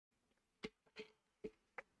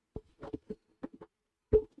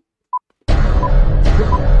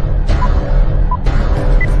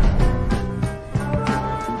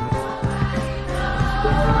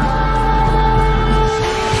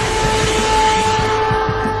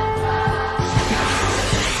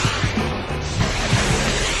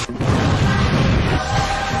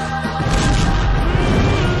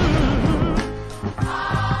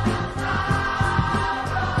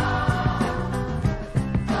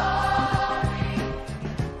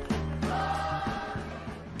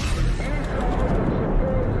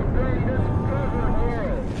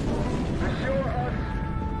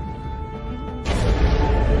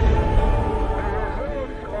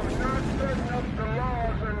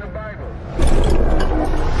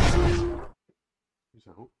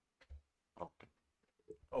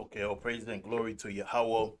All praise and glory to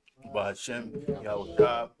Yahweh, Bahashem, Yahweh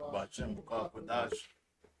Shah, Bahashem, Bukar Padash.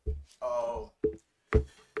 Uh,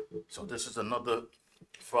 so this is another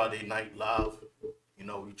Friday night live.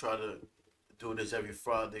 We try to do this every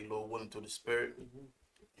Friday, Lord willing, to the Spirit.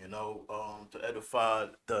 To edify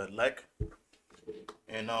the elect.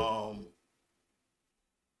 And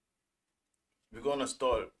we're gonna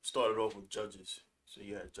start it off with Judges. So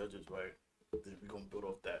yeah, Judges, right? Then we're gonna build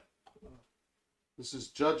off that. This is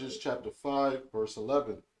Judges chapter 5, verse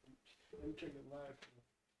 11. Let me check it live.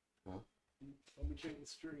 Huh? Let me check the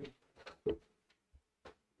stream.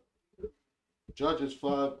 Judges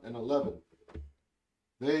 5 and 11.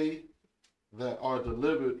 They that are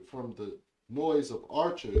delivered from the noise of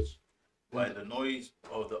archers. Right, the noise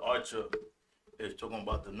of the archer is talking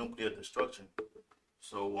about the nuclear destruction.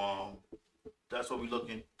 So that's what we're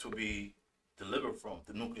looking to be delivered from,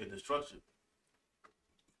 the nuclear destruction.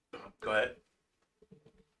 Go ahead.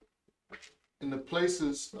 In the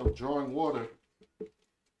places of drawing water,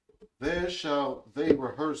 there shall they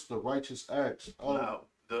rehearse the righteous acts of. Now,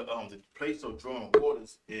 the place of drawing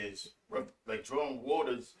waters is drawing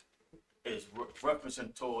waters is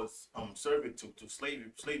referencing towards servitude to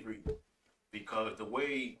slavery, because the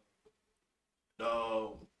way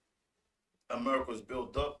the America was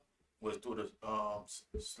built up was through the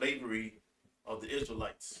slavery of the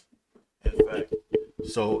Israelites. In fact,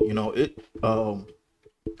 so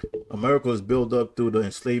America was built up through the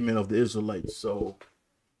enslavement of the Israelites. So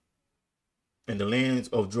in the lands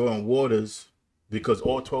of drawing waters, because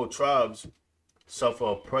all 12 tribes suffer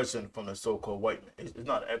oppression from the so-called white man. It's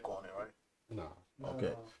not an echo on it, right? No.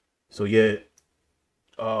 Okay. So yeah,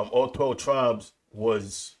 all 12 tribes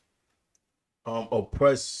was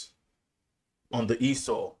oppressed on the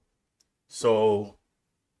Esau. So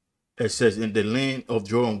it says, in the land of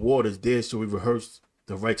drawing waters, there shall we rehearse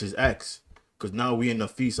the righteous acts. Because now we in the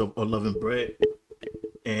feast of unleavened bread,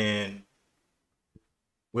 and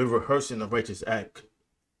we're rehearsing the righteous act,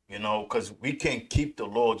 because we can't keep the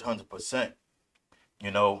laws 100%,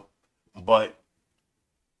 but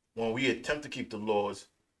when we attempt to keep the laws,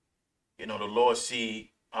 the Lord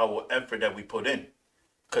see our effort that we put in.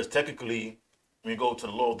 Because technically, when you go to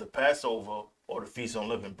the law of the Passover or the Feast of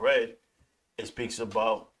Unleavened Bread, it speaks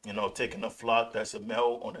about, taking a flock that's a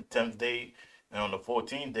male on the 10th day, and on the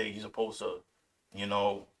 14th day, you're supposed to,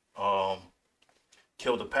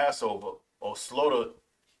 kill the Passover or slaughter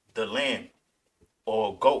the lamb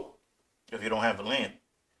or goat if you don't have a lamb.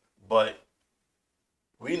 But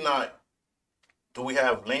do we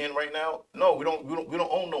have land right now? No, we don't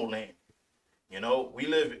own no land. We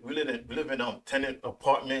live in tenant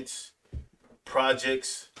apartments,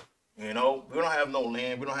 projects. We don't have no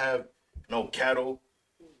land. We don't have no cattle.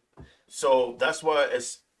 So that's why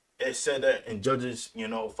it said that in Judges,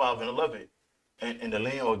 5 and 11, and in the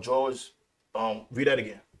land of drawers. Read that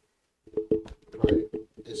again. Right.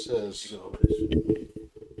 It says,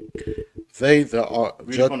 they that are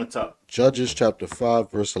read from the top. Judges chapter 5,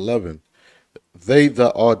 verse 11. They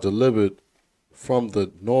that are delivered from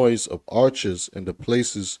the noise of archers in the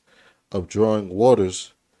places of drawing water,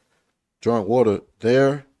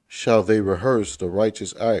 there shall they rehearse the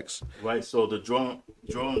righteous acts. Right. So the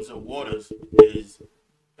drawings of waters is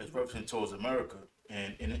referencing towards America,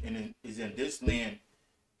 and is in this land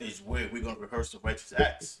is where we're gonna rehearse the righteous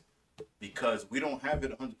acts, because we don't have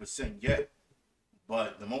it 100% yet.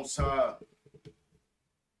 But the Most High,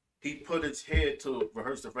 He put His head to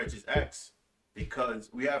rehearse the righteous acts, because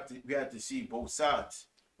we have to see both sides.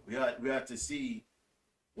 We have to see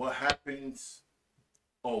what happens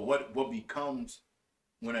or what becomes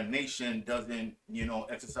when a nation doesn't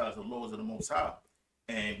exercise the laws of the Most High,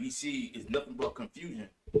 and we see it's nothing but confusion.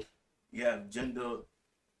 You have gender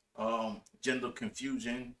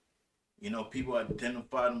confusion. People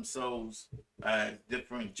identify themselves as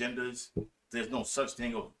different genders. There's no such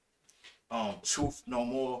thing of truth no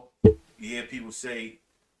more. You hear people say,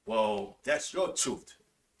 well, that's your truth.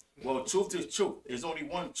 Well, truth is truth. There's only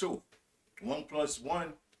one truth. 1 +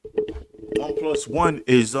 1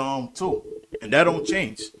 is 2. And that don't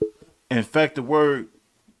change. In fact, the word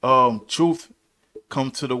truth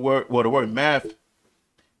come to the word, the word math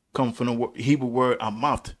come from the Hebrew word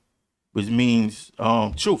amath, which means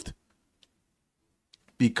truth.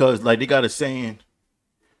 Because like they got a saying,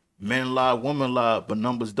 men lie, women lie, but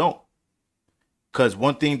numbers don't. Because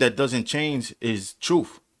one thing that doesn't change is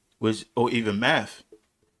truth, or even math.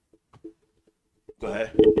 Go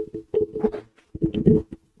ahead.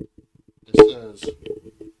 It says,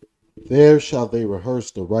 there shall they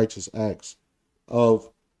rehearse the righteous acts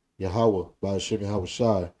of Yahweh by Hashem Yahweh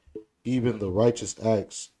Shai, even the righteous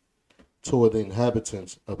acts toward the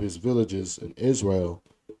inhabitants of his villages in Israel,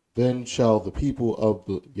 Then shall the people of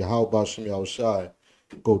the Yahweh Bashem Yahushai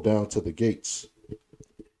go down to the gates.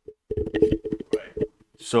 Right.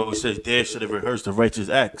 So it says, there should have rehearsed the righteous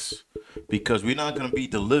acts, because we're not going to be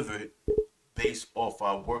delivered based off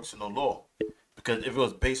our works in the law. Because if it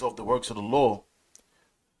was based off the works of the law,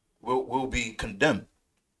 we'll be condemned.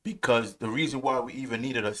 Because the reason why we even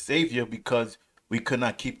needed a savior, because we could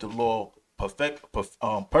not keep the law perfect.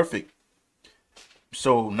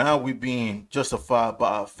 So now we're being justified by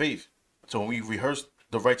our faith. So when we rehearse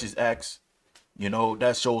the righteous acts,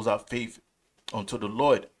 that shows our faith unto the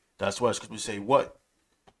Lord. That's why Scripture say what?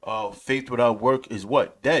 Faith without work is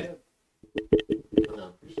what? Dead.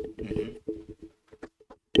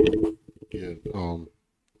 Yeah.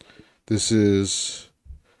 This is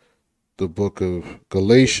the book of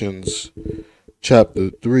Galatians, chapter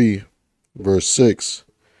 3, verse 6.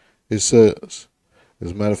 It says,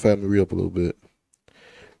 as a matter of fact, let me read up a little bit.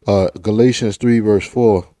 Galatians 3, verse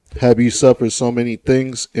 4. Have ye suffered so many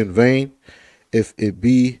things in vain? If it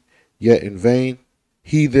be yet in vain,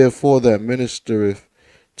 he therefore that ministereth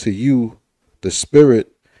to you the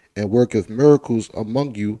Spirit and worketh miracles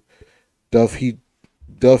among you, doth he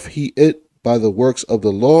it by the works of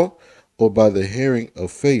the law or by the hearing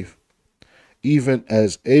of faith? Even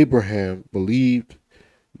as Abraham believed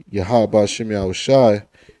Yahweh Shem Yahushai,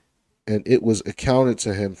 and it was accounted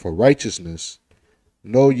to him for righteousness.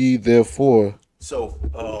 Know ye therefore. So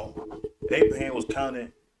Abraham was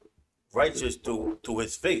counted righteous through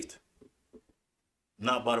his faith,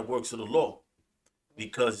 not by the works of the law,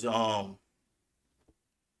 because the law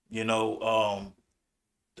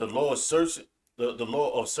the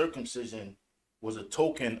law of circumcision was a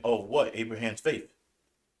token of what? Abraham's faith.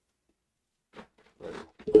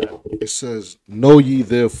 It says, know ye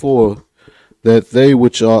therefore that they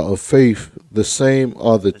which are of faith, the same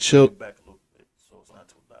are the children. Back a little bit, so it's not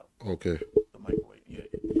too loud. Okay. The microwave, yeah.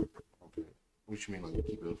 Okay. What you mean, like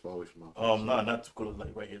keep it far away from my face? No, not too close.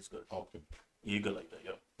 Like right here, it's good. Okay. Yeah, you good like that,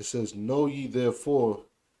 yeah. It says, know ye therefore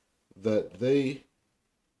that they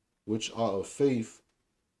which are of faith,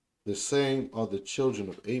 the same are the children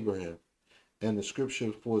of Abraham. And the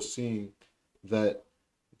scripture foreseeing that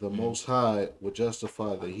the Most High would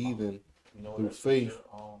justify the heathen through faith.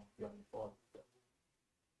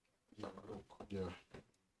 Yeah.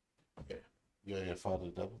 Okay. Yeah, Father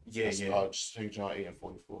the Devil. Yeah, That's, yeah. St. John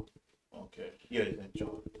 8:44. Okay. Yeah, then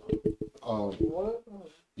John.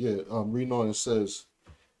 Reading on, it says,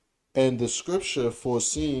 and the scripture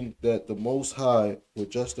foreseeing that the Most High would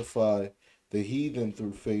justify the heathen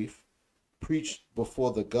through faith, preached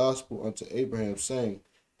before the gospel unto Abraham, saying,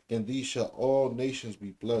 in these shall all nations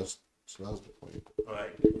be blessed. So that's the point. All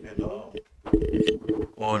right. And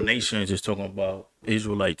all nations is talking about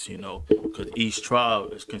Israelites, because each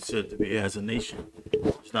tribe is considered to be as a nation.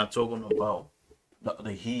 It's not talking about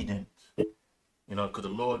the heathens, because the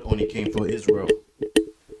Lord only came for Israel.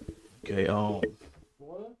 Okay.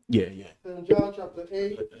 Yeah. St. John chapter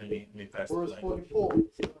 8, Let me pass verse the 44.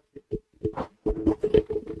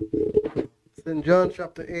 St. John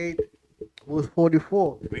chapter 8, verse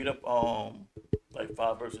 44. Read up like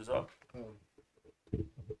 5 verses up.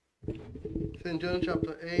 St. John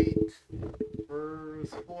chapter 8,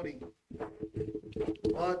 verse 40.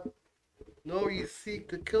 But no, ye seek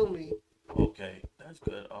to kill me. Okay, that's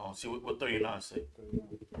good. See what 39 say.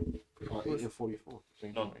 8:44.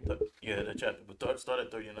 No, the chapter. But start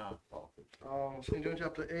at 39. St. John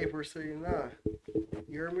chapter 8, verse 39. You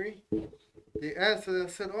hear me? They answered and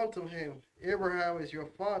said unto him, Abraham is your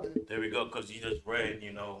father. There we go, because you just read,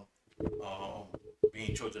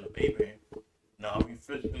 being children of Abraham. Now, are we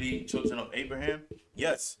physically children of Abraham?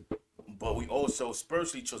 Yes. But we also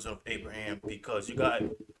spiritually children of Abraham, because you got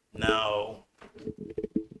now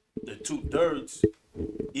the 2/3,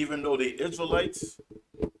 even though they Israelites,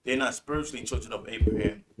 they're not spiritually children of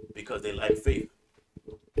Abraham because they lack faith.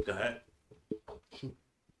 Go ahead.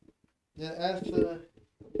 Then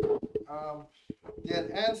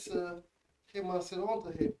answer him and said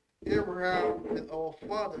unto him, Abraham is our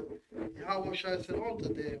father. Yahweh shall say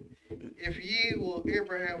unto them, if ye were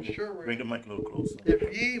Abraham's Bring children, the mic a little closer. if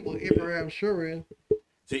ye were Abraham's children,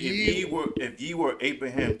 See, if ye were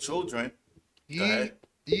Abraham's children, go ahead.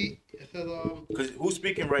 it says, Because who's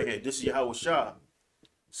speaking right here? This is Yahweh Shah.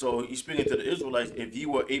 So he's speaking to the Israelites. If ye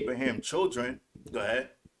were Abraham's children, go ahead.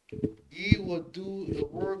 ye will do the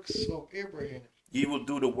works of Abraham. Ye will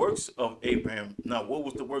do the works of Abraham. Now, what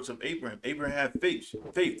was the works of Abraham? Abraham had faith,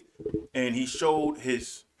 and he showed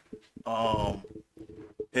his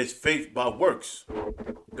faith by works.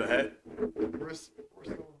 Go ahead. Verse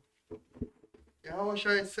Yahweh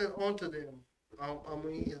shall say unto them,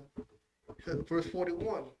 verse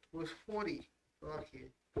 41, verse 40.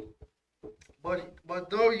 Okay. but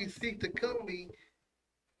though you seek to kill me,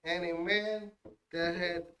 and a man that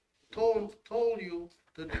had told you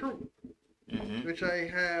the truth, Mm-hmm. which I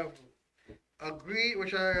have agreed,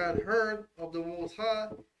 which I had heard of the Most High,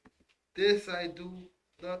 this I do,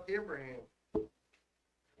 not Abraham. It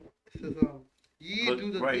says, ye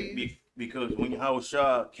do the Right, deeds. because when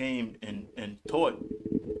Yahushua came and taught,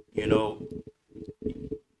 you know,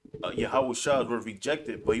 Yahushua was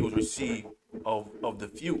rejected, but he was received of the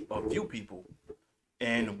few people.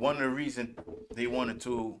 And one of the reasons they wanted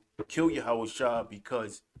to kill Yahushua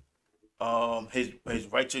because his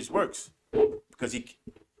righteous works, because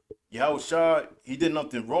Yahushua he did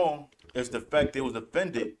nothing wrong. It's the fact they was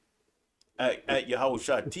offended at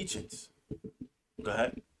Yahushua teachings. Go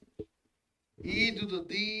ahead. Ye do the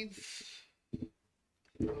deeds,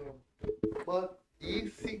 but ye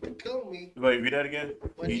seek to kill me. Wait, read that again.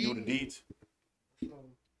 But Ye do the deeds. That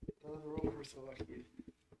was the wrong verse.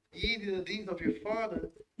 Ye do the deeds of your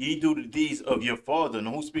father. Ye do the deeds of your father. And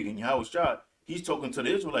who's speaking? Yahushua. He's talking to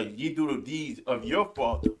the Israelites. Ye do the deeds of your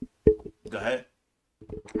father. Go ahead.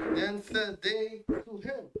 Then said they to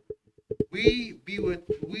him, we be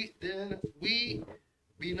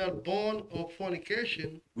not born of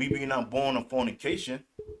fornication. We be not born of fornication.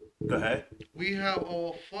 Go ahead. We have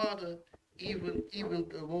our father, even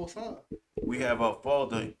the Most High. We have our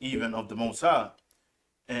father, even of the Most High.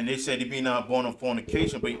 And they said he be not born of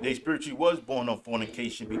fornication, but they spiritually was born of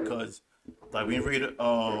fornication because, like we read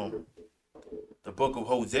the book of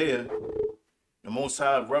Hosea, the Most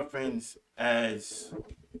High reference as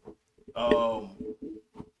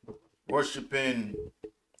worshiping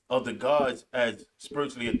other gods as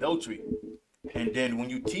spiritually adultery. And then when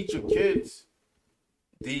you teach your kids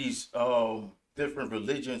these different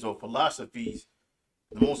religions or philosophies,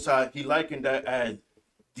 the Most High he likened that as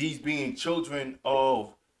these being children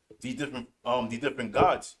of these different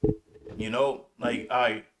gods. You know, like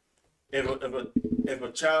if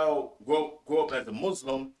a child grow up as a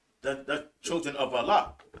Muslim, that's children of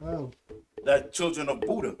Allah. Oh. That's children of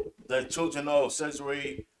Buddha. That's children of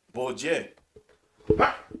Cesare Borgia.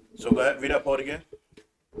 So go ahead, read that part again.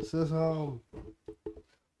 It says,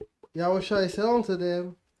 Yahushua said unto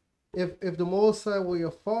them, if the Most High were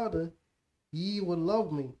your father, ye would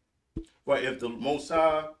love me. Right, if the Most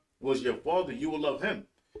High was your father, you will love him,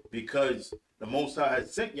 because the Most High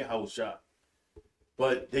has sent Yahushua.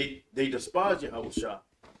 But they despise Yahushua.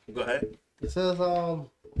 Go ahead. It says,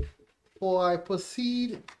 for I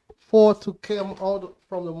proceed forth to come out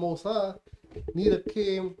from the Most High, neither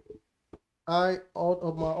came I out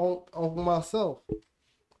of my own of myself,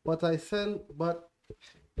 but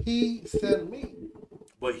he sent me.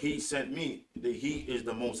 But he sent me. He is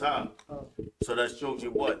the Most High. So that shows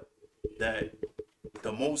you what? That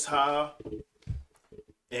the Most High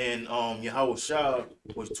and Yahushua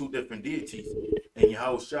was two different deities. And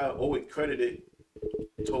Yahushua always credited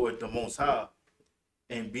toward the Most High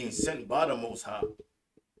and being sent by the Most High.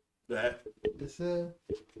 Go ahead. It said,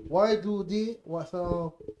 why do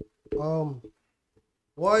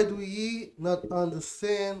ye not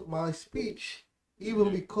understand my speech,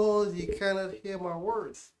 even because ye cannot hear my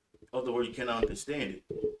words? In other words, you cannot understand it.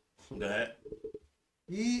 Go ahead.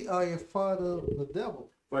 Ye are your father, the devil.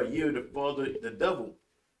 Right, you're the father, the devil.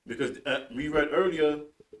 Because we read earlier,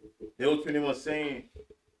 they was pretty much saying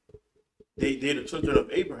they're the children of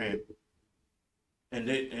Abraham. And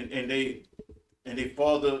their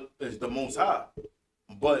father is the Most High.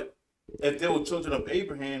 But if they were children of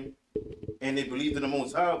Abraham and they believed in the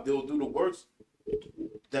Most High, they'll do the works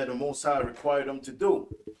that the Most High required them to do.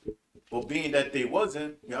 But being that they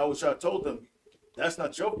wasn't, Yahushua told them, that's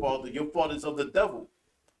not your father. Your father's of the devil.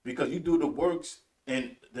 Because you do the works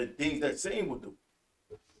and the things that Satan will do.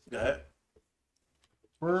 Go ahead.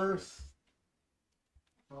 Verse,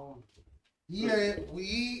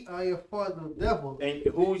 ye are your father, the devil. And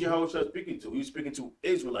who was Yahushua speaking to? He was speaking to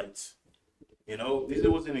Israelites. You know, these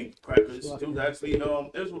wasn't any crackers. It was actually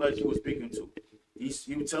Israelites he was speaking to.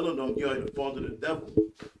 He was telling them, you're the father of the devil.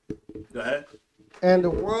 Go ahead. And the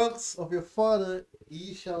works of your father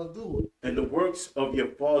ye shall do. And the works of your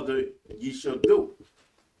father ye shall do.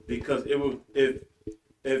 Because it will, if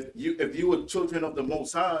you were children of the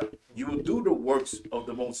Most High, you will do the works of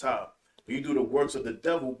the Most High. But you do the works of the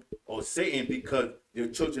devil or Satan because you're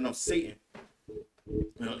children of Satan. You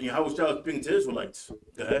know how was y'all speaking to Israelites?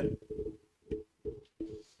 Go ahead.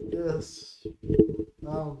 Yes.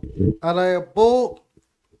 And I abode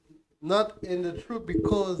not in the truth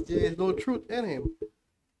because there is no truth in him.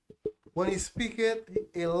 When he speaketh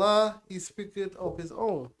a lie, he speaketh of his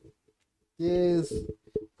own. Yes,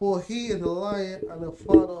 for he is a liar and the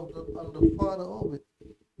father of it.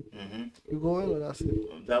 Mm-hmm. You go in with that.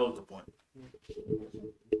 That was the point.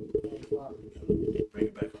 Bring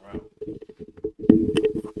it back around.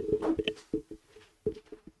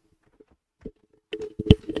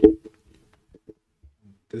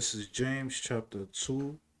 This is James chapter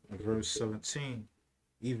 2 and verse 17.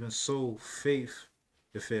 Even so, faith,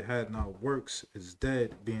 if it had not works, is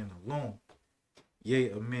dead, being alone.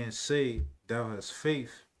 Yea, a man say, Thou hast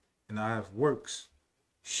faith, and I have works.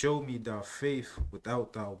 Show me thy faith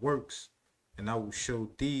without thy works, and I will show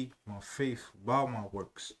thee my faith by my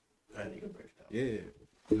works. And you can break it down. Yeah.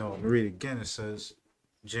 Let me read it again. It says,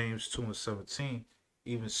 James 2 and 17.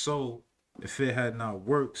 Even so, if it had not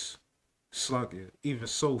works, slugger. Even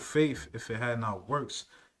so, faith, if it had not works,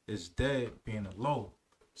 is dead, being alone.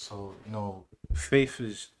 So, faith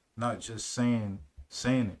is not just saying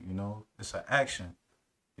it, it's an action,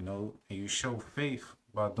 and you show faith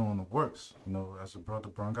by doing the works. As the brother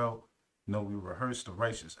brought out, we rehearse the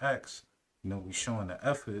righteous acts. We showing the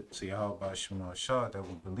effort to Yahweh Shema Shah that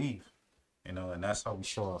we believe, and that's how we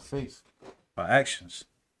show our faith by actions.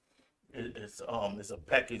 It's a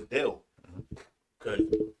package deal, because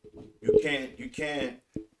you can't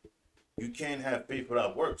have faith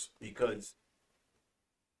without works, because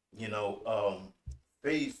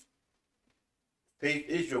faith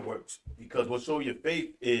is your works, because what show your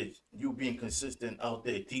faith is you being consistent out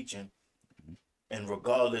there teaching, and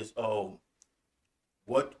regardless of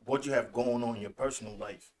what you have going on in your personal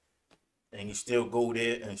life, and you still go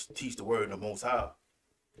there and teach the word of the Most High.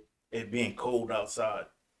 It being cold outside,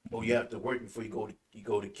 or you have to work before you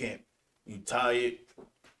go to camp. You tired,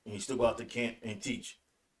 and you still go out to camp and teach.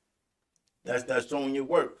 That's showing your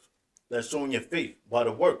works. That's showing your faith by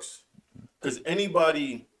the works. Because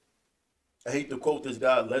anybody, I hate to quote this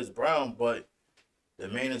guy Les Brown, but the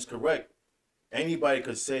man is correct. Anybody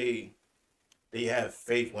could say they have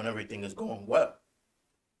faith when everything is going well.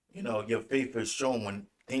 Your faith is shown when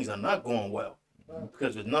things are not going well,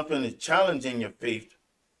 because there's nothing is challenging your faith.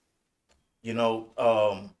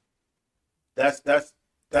 That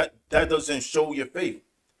doesn't show your faith.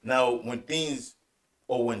 Now, when things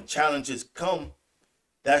or when challenges come,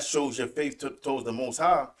 that shows your faith towards the Most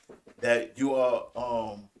High, that you are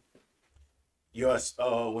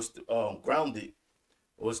grounded.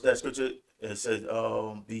 What's that scripture? It says,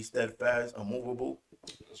 "Be steadfast, unmovable."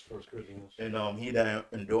 That's First Corinthians. And he that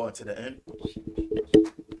endure to the end.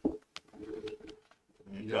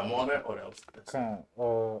 You got more on that, or else?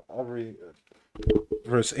 I'll read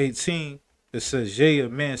verse 18. It says, Yea, a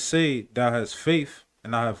man say, Thou hast faith,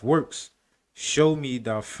 and I have works. Show me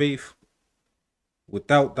thy faith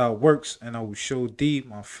without thy works, and I will show thee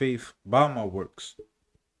my faith by my works.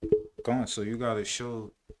 So you gotta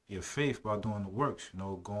show your faith by doing the works,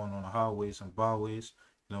 going on the highways and byways,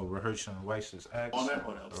 rehearsing the righteous acts. On that,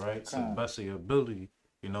 or else? Right? To the best of your ability.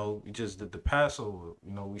 We just did the Passover.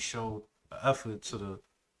 We showed the effort to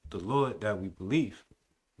the Lord that we believe.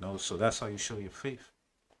 So that's how you show your faith,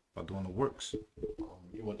 by doing the works.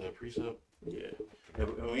 You want that precept? Yeah. And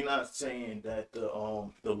we're not saying that the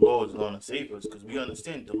Lord is going to save us, because we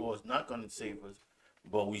understand the Lord is not going to save us,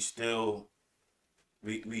 but we still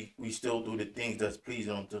do the things that's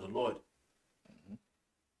pleasing unto the Lord.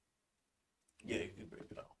 Yeah, you can break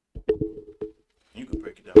it out. You can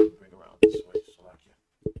break it down and bring it around this way, so I can.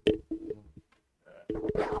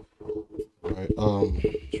 All right.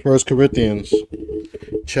 1 Corinthians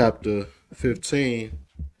chapter 15.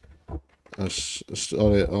 I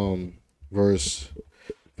started verse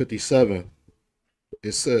 57.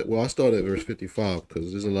 It said, I started at verse 55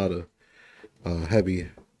 because there's a lot of heavy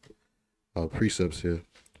precepts here.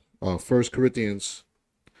 1 Corinthians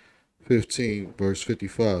 15, verse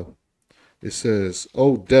 55. It says,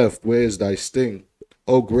 O death, where is thy sting?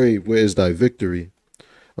 O grave, where is thy victory?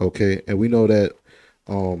 Okay, and we know that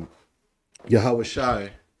Yahweh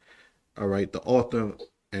Shai, all right, the author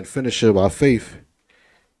and finisher of our faith,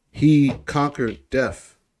 he conquered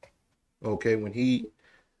death. Okay, when he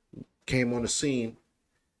came on the scene,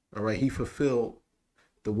 all right, he fulfilled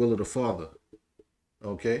the will of the Father.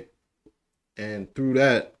 Okay, and through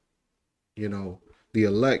that, the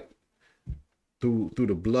elect, through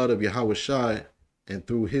the blood of Yahweh Shai and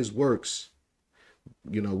through his works,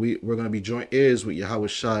 we're going to be joint heirs with Yahweh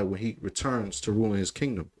Shai when he returns to rule in his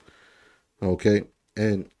kingdom. Okay,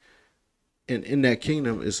 and in that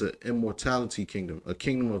kingdom is an immortality kingdom, a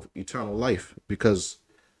kingdom of eternal life, because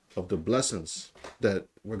of the blessings that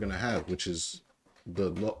we're going to have, which is the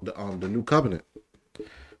new covenant.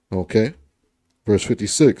 Okay, verse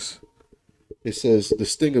 56. It says, the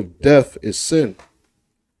sting of death is sin.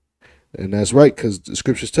 And that's right, because the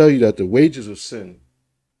scriptures tell you that the wages of sin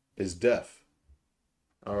is death.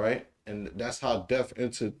 All right? And that's how death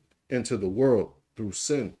entered into the world, through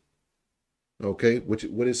sin. Okay, which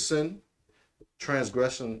what is sin?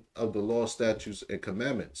 Transgression of the law, statutes, and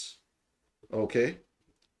commandments. Okay,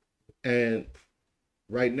 and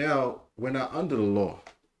right now we're not under the law.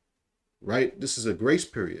 Right, this is a grace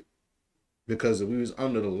period because if we was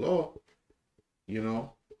under the law, you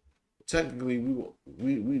know, technically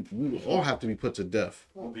we would all have to be put to death.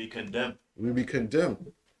 Will be condemned. We'd be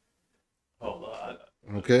condemned. Oh,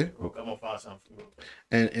 Okay. I'm gonna find something for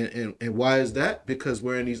you. And why is that? Because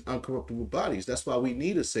we're in these uncorruptible bodies. That's why we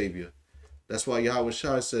need a savior. That's why Yahweh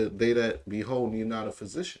Shai said, "They that behold need not a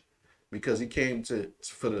physician," because he came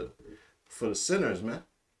for the sinners, man.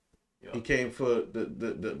 Yeah. He came for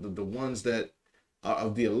the ones that are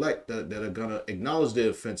of the elect that are gonna acknowledge their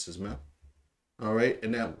offenses, man. All right,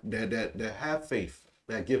 and that have faith,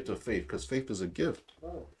 that gift of faith, because faith is a gift.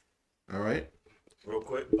 All right. Real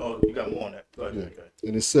quick. Oh, you got more on that. Go ahead. Yeah. Okay.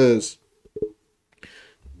 And it says,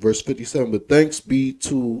 verse 57, but thanks be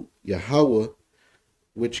to Yahweh,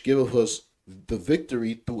 which giveth us the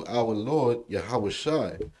victory through our Lord Yahweh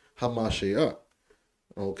Shai, Hamashiach.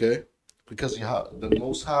 Okay? Because the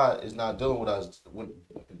Most High is not dealing with us.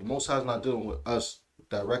 The Most High is not dealing with us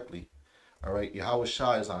directly. All right? Yahweh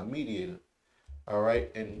Shai is our mediator. All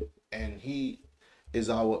right? And he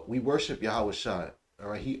is we worship Yahweh Shai. All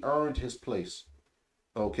right? He earned his place.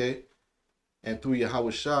 Okay? And through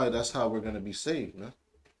Yahweh Shai, that's how we're going to be saved, man.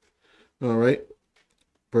 All right.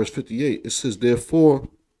 Verse 58, it says, therefore,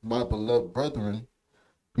 my beloved brethren,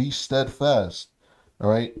 be steadfast. All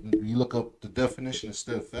right. You look up the definition of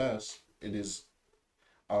steadfast, it is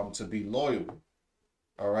to be loyal.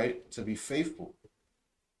 All right. To be faithful.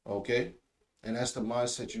 Okay. And that's the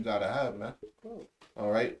mindset you got to have, man.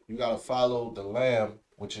 All right. You got to follow the Lamb,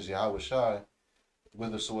 which is Yahweh Shai,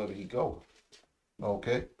 whithersoever he go.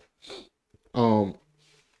 Okay.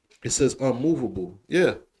 It says unmovable.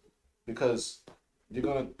 Yeah. Because you're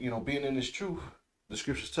gonna, being in this truth, the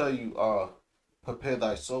scriptures tell you, prepare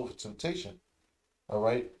thy soul for temptation. All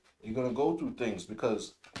right. You're gonna go through things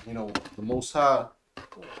because, the Most High,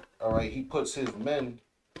 all right, he puts his men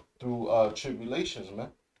through tribulations,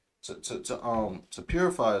 man. To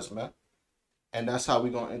purify us, man. And that's how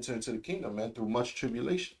we're gonna enter into the kingdom, man, through much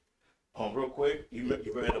tribulation. Real quick, you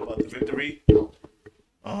read about the victory.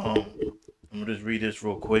 I'm gonna just read this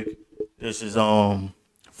real quick. This is 1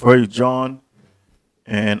 John,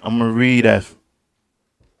 and I'm gonna read at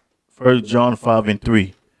 1 John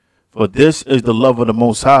 5:3. For this is the love of the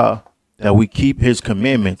Most High, that we keep his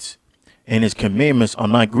commandments, and his commandments are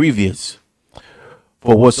not grievous.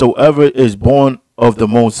 For whatsoever is born of the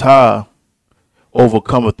Most High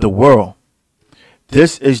overcometh the world.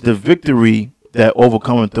 This is the victory that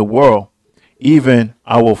overcometh the world, even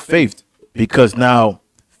our faith, because now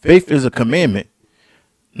faith is a commandment.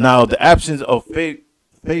 Now the absence of faith,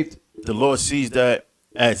 the Lord sees that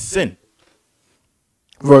as sin.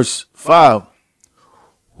 Verse 5.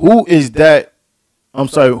 Who is he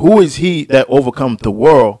that overcometh the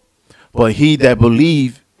world, but he that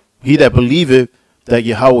believeth that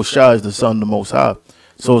Yahweh Shai is the Son of the Most High.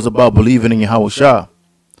 So it's about believing in Yahweh Shai.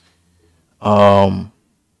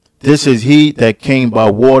 This is he that came by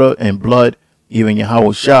water and blood, even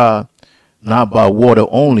Yahweh Shai, not by water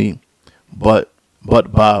only, but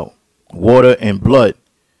by water and blood.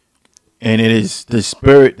 And it is the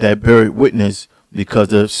Spirit that beareth witness, because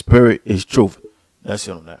the Spirit is truth. That's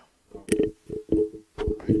it on that.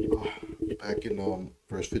 Back in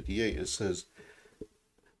verse 58, it says,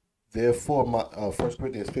 therefore, my 1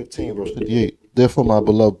 Corinthians 15, verse 58, therefore, my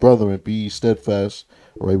beloved brethren, be ye steadfast.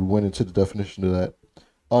 All right, we went into the definition of that.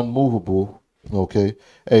 Unmovable. Okay.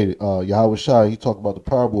 Hey, Yahweh Shai, he talked about the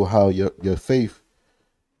parable, how your faith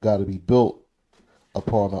got to be built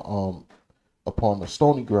upon the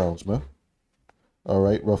stony grounds, man. All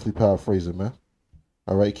right, roughly paraphrasing, man.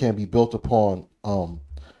 All right, it can't be built upon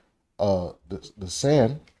the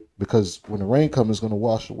sand, because when the rain comes, it's going to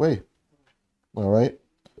wash away. All right,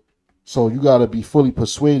 so you got to be fully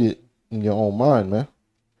persuaded in your own mind, man.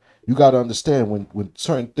 You got to understand when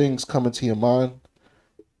certain things come into your mind,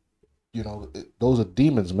 those are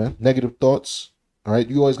demons, man. Negative thoughts. All right,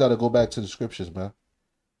 you always got to go back to the scriptures, man.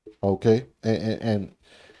 Okay, and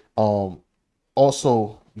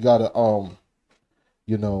also you got to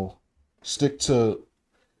stick to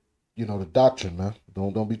the doctrine, man.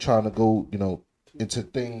 Don't be trying to go into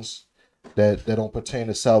things that don't pertain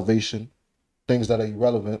to salvation, things that are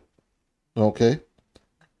irrelevant. Okay,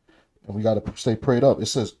 and we got to stay prayed up. It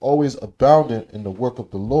says, always abounding in the work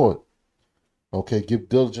of the Lord. Okay, give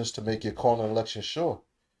diligence to make your calling and election sure.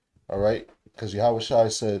 All right, because Yahweh Shai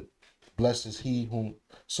said, blessed is he whom.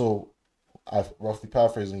 So I roughly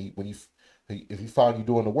paraphrasing, if he find you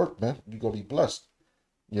doing the work, man, you're gonna be blessed.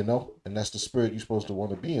 you know, and that's the spirit you're supposed to want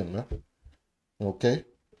to be in, man. Okay?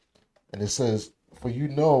 And it says, for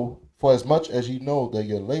as much as you know that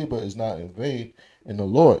your labor is not in vain in the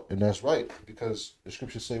Lord. And that's right, because the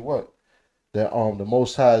scriptures say what? That the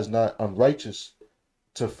Most High is not unrighteous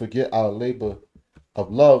to forget our labor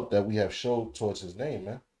of love that we have showed towards his name,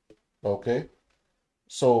 man. Okay?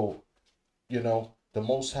 So, you know, the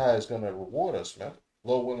Most High is going to reward us, man.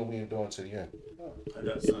 Lord willing, we endure to the end. I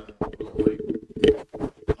got something real quick.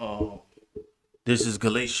 This is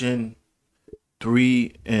Galatians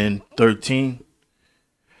 3:13.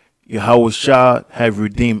 Yahweh Shah have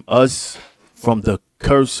redeemed us from the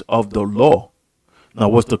curse of the law. Now,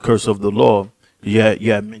 what's the curse of the law? You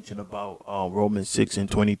had mentioned about Romans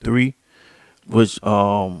 6:23, which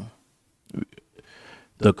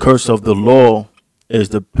the curse of the law is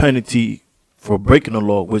the penalty for breaking the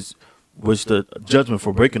law, which the judgment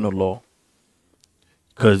for breaking the law.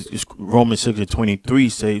 Because Romans 6:23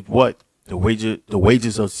 says what? The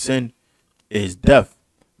wages of sin is death.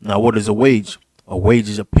 Now, what is a wage? A wage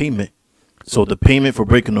is a payment. So the payment for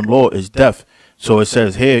breaking the law is death. So it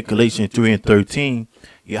says here, Galatians 3:13,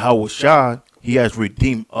 Yahweh Shah, he has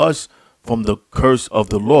redeemed us from the curse of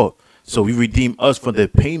the law. So he redeemed us from the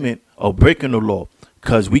payment of breaking the law,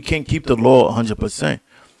 because we can't keep the law 100%.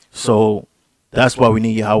 So that's why we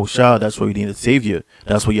need Yahweh Shah. That's why we need a savior.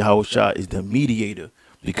 That's why Yahweh Shah is the mediator.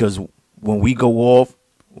 Because when we go off,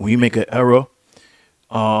 when we make an error,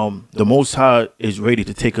 the Most High is ready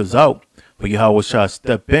to take us out. But Yahweh Shah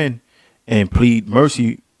step in and plead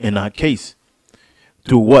mercy in our case.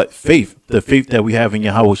 Through what? Faith. The faith that we have in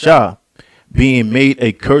Yahweh Shah being made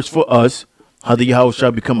a curse for us. How did Yahweh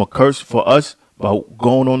Shah become a curse for us? By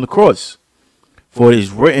going on the cross. For it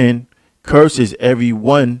is written, curse is every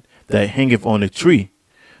one that hangeth on a tree.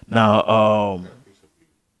 Now,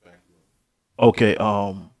 okay,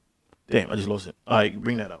 damn, I just lost it. All right,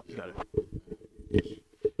 bring that out. You got it.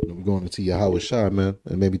 We're going into Yahweh Shai, man,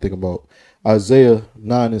 and maybe think about Isaiah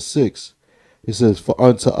 9:6. It says, "For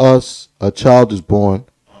unto us a child is born,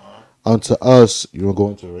 unto us." You want to go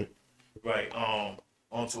into it, right? Right.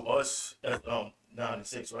 Unto us,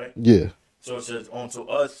 9:6, right? Yeah. So it says, unto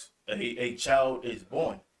us a child is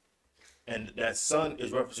born, and that son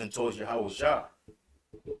is referencing towards Yahweh Shah.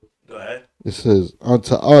 Go ahead. It says,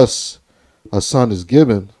 "Unto us a son is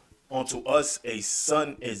given." Unto us a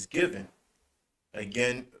son is given.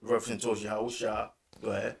 Again, referencing towards Yahweh Shah.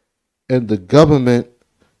 Go ahead. "And the government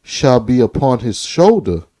shall be upon his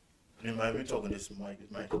shoulder." You might be talking this mic.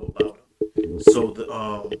 This mic a little louder. So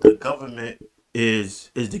the government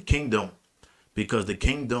is the kingdom, because the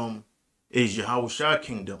kingdom is Yahweh Shah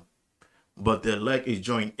kingdom, but the elect is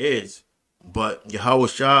joint heirs. But Yahweh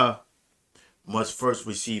Shah must first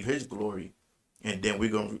receive his glory, and then we're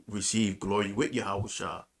gonna receive glory with Yahweh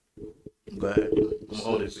Shah. Go ahead. I'm gonna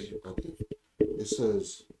hold it for you. Okay. It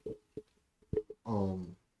says,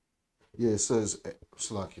 it says,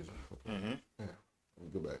 Slakia. Mm-hmm. Yeah, let me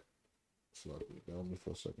go back. Slakia, down me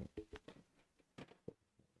for a second.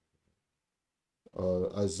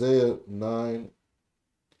 Isaiah 9,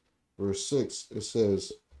 verse 6, it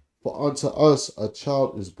says, "For unto us a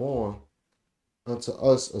child is born, unto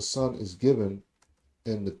us a son is given,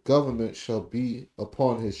 and the government shall be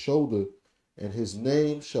upon his shoulder, and his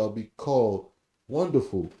name shall be called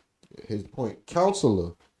Wonderful." His point,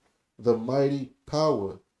 Counselor, the mighty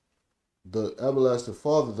power, the everlasting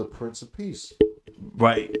Father, the Prince of Peace.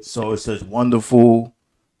 Right. So it says wonderful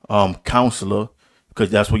counselor, because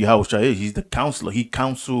that's what Yahweh Shah is. He's the counselor. He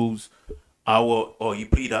counsels he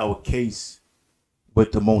plead our case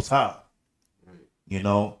with the Most High. Right. You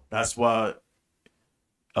know, that's why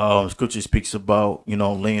Scripture speaks about,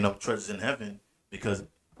 laying up treasures in heaven, because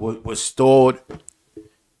what's stored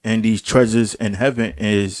in these treasures in heaven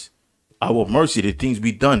is our mercy, the things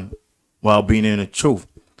we done while being in the truth.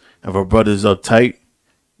 If our brothers are tight,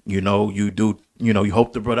 you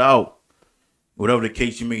hope the brother out. Whatever the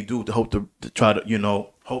case you may do to hope to try to,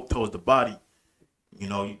 hope towards the body.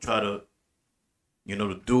 You try to,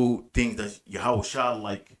 to do things that Yahweh Shah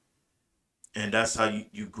like. And that's how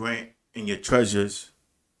you grant in your treasures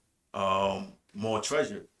more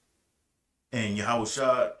treasure. And Yahweh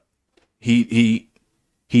Shah, he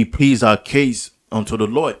pleads our case unto the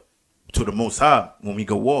Lord, to the Most High when we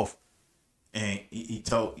go off. And he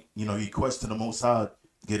question the Most High,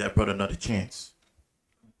 give that brother another chance.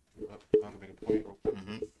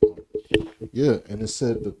 Mm-hmm. Yeah, and it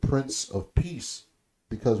said the Prince of Peace,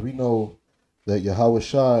 because we know that Yahweh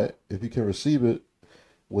Shai, if you can receive it,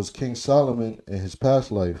 was King Solomon in his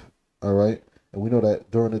past life. All right. And we know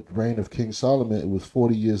that during the reign of King Solomon, it was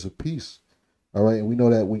 40 years of peace. All right. And we know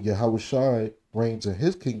that when Yahweh Shai reigns in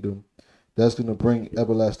his kingdom, that's going to bring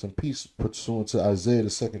everlasting peace pursuant to Isaiah the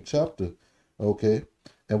 2nd chapter. Okay,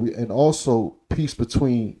 and also peace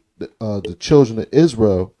between the children of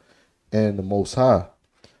Israel and the Most High,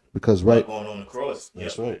 because Right going on the cross.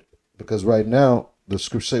 that's right. Because right now the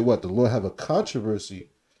scripture say what the Lord have a controversy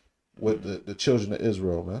with the children of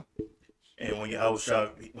Israel, man. And when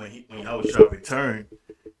Yahushua returned,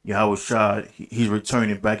 Yahushua he's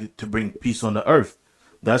returning back to bring peace on the earth.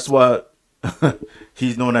 That's why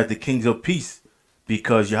he's known as the King of Peace,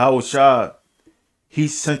 because Yahushua he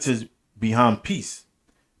centers behind peace.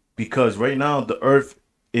 Because right now the earth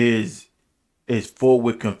is full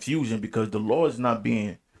with confusion because the law is not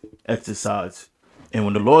being exercised, and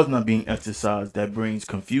when the law is not being exercised, that brings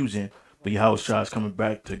confusion. But Yahushua is coming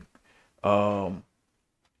back to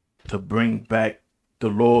bring back the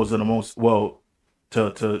laws of the most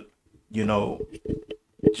to you know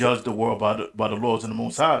judge the world by the laws of the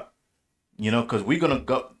Most High. Because we're gonna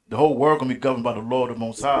go, the whole world gonna be governed by the law of the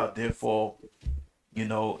Most High. Therefore,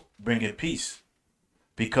 bringing peace.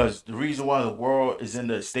 Because the reason why the world is in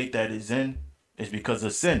the state that it's in is because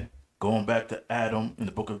of sin. Going back to Adam in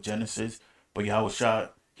the book of Genesis, but Yahushua,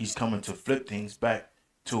 he's coming to flip things back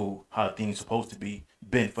to how things supposed to be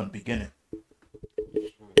been from the beginning.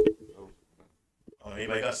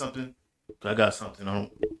 Anybody got something? I got something. All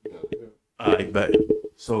right, bet.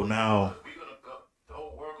 So now,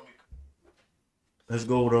 let's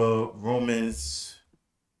go to Romans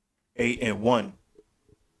 8:1.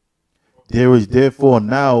 There is therefore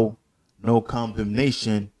now no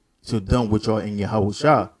condemnation to them which are in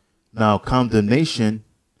Yahushua. Now, condemnation,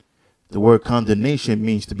 the word condemnation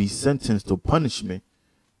means to be sentenced to punishment.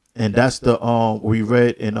 And that's the we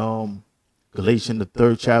read in Galatians the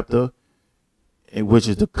 3rd chapter, which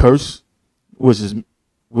is the curse,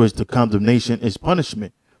 which the condemnation is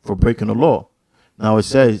punishment for breaking the law. Now it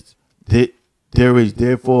says that there is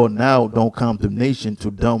therefore now no condemnation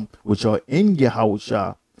to them which are in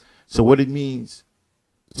Yahushua. So what it means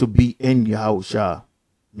to be in Yahushua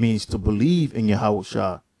means to believe in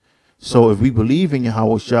Yahushua. So if we believe in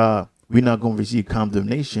Yahushua, we're not going to receive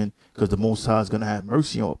condemnation because the Most High is going to have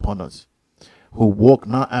mercy upon us, who walk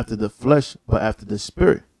not after the flesh, but after the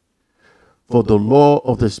Spirit. For the law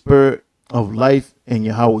of the Spirit of life in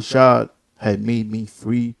Yahushua had made me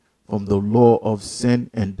free from the law of sin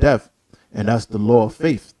and death. And that's the law of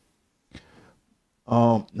faith.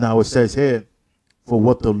 Now it says here, for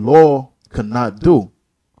what the law could not do.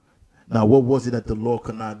 Now, what was it that the law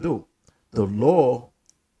could not do? The law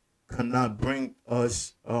could not bring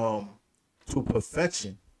us to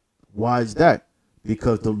perfection. Why is that?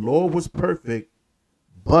 Because the law was perfect,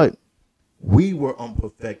 but we were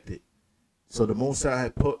unperfected. So the Most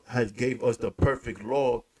High had gave us the perfect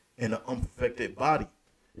law in an unperfected body.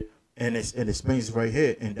 And it explains right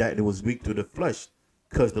here, and that it was weak through the flesh.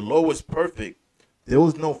 Because the law was perfect. There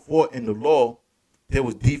was no fault in the law. There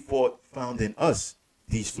was default found in us,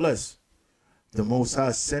 these flesh. The Most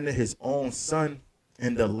High sent his own Son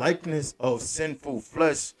in the likeness of sinful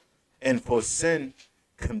flesh, and for sin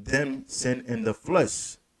condemned sin in the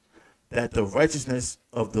flesh, that the righteousness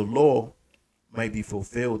of the law might be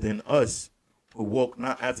fulfilled in us, who walk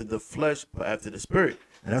not after the flesh, but after the Spirit.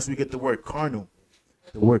 And that's where we get the word carnal.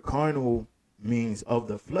 The word carnal means of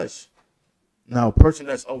the flesh. Now, a person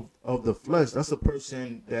that's of the flesh, that's a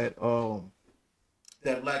person that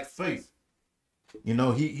lacks faith.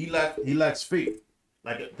 He lacks faith.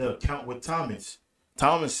 Like the account with Thomas.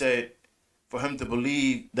 Thomas said for him to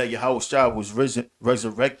believe that Yahushua was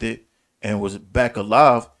resurrected and was back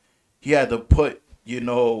alive, he had to put,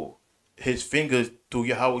 his fingers through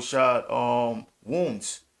Yahushua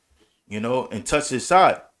wounds, and touch his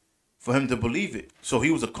side for him to believe it. So he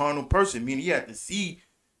was a carnal person, meaning he had to see,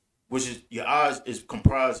 which is your eyes is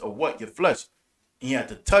comprised of what? Your flesh. And you have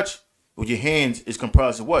to touch with your hands is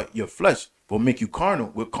comprised of what? Your flesh. Will make you carnal.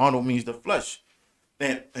 What carnal means the flesh.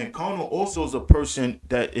 And carnal also is a person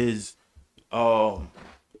that is a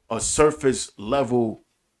surface level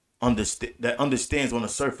that understands on a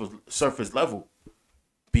surface level.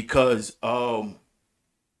 Because a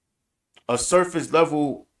surface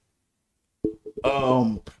level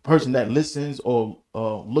person that listens or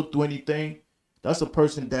look through anything, that's a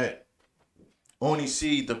person that only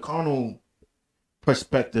see the carnal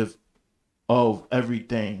perspective of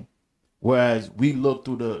everything, whereas we look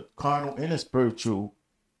through the carnal and the spiritual,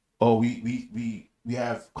 or we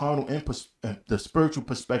have carnal and the spiritual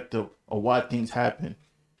perspective of why things happen.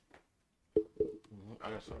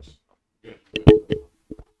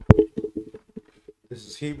 This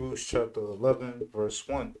is Hebrews chapter 11, verse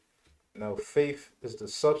 1. Now faith is the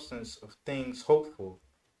substance of things hoped for,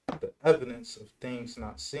 the evidence of things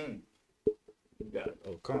not seen. got it.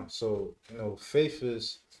 Okay. So, faith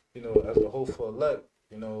is, as the hopeful elect,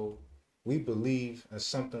 we believe in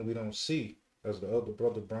something we don't see. As the other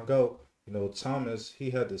brother brought out, Thomas,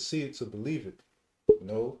 he had to see it to believe it, you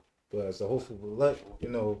know. But as the hopeful elect,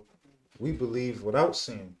 we believe without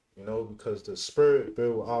seeing, because the spirit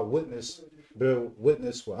bear witness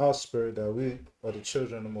with our spirit that we are the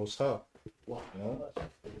children of the Most High. You know?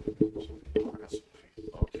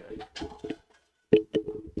 Okay.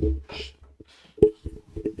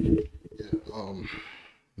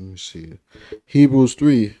 Let me see. Hebrews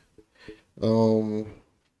 3.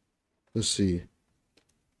 Let's see.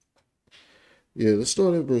 Yeah, let's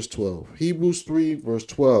start at verse 12. Hebrews 3, verse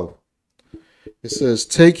 12. It says,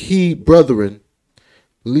 "Take heed, brethren,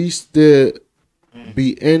 lest there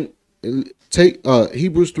be in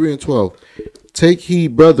Hebrews 3 and 12. Take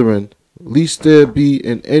heed, brethren, lest there be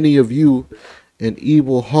in any of you an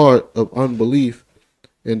evil heart of unbelief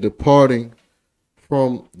in departing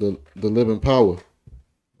from the living power."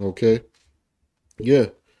 Okay? Yeah.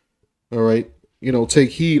 All right. Take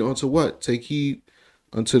heed unto what? Take heed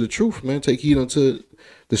unto the truth, man. Take heed unto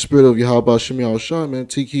the spirit of Yahweh Shem Yahushua, man.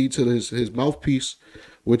 Take heed to his mouthpiece,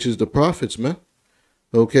 which is the prophets, man.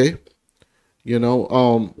 Okay?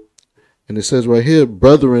 And it says right here,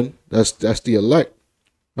 brethren, that's the elect.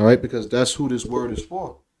 All right, because that's who this word is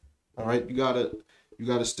for. All right, you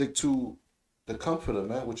gotta stick to the comforter,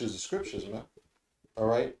 man, which is the scriptures, man. All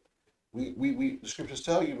right. We the scriptures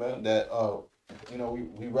tell you, man, that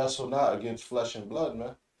we wrestle not against flesh and blood,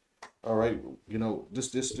 man. All right,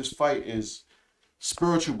 this fight is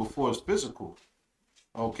spiritual before it's physical.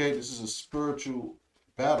 Okay, this is a spiritual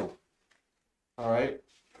battle. All right,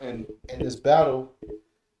 and in this battle,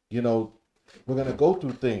 we're gonna go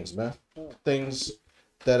through things, man. Things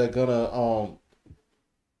that are gonna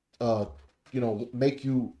make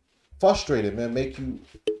you frustrated, man. Make you,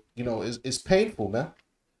 it's painful, man.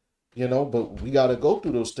 But we gotta go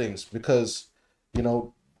through those things because,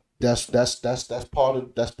 that's part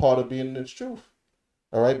of being in this truth.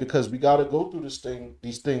 All right, because we gotta go through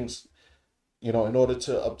these things, in order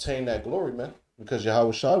to obtain that glory, man. Because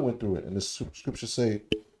Yahweh Shai went through it, and the scriptures say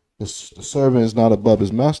the servant is not above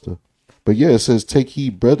his master. But yeah, it says, "Take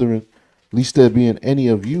heed, brethren, lest there be in any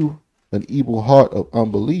of you an evil heart of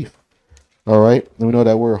unbelief." All right, and we know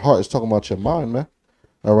that word heart is talking about your mind, man.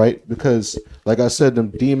 All right, because like I said, them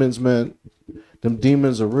demons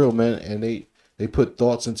are real, man, and they put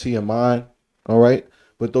thoughts into your mind. All right,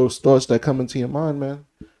 but those thoughts that come into your mind, man,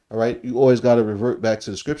 all right, you always got to revert back to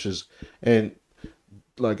the scriptures. And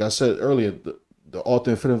like I said earlier, the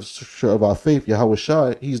author and finisher of our faith, Yahweh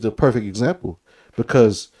Shai, he's the perfect example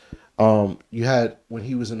because you had, when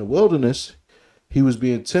he was in the wilderness, he was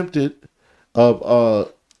being tempted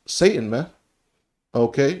of Satan, man.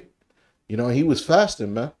 Okay, he was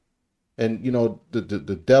fasting, man, and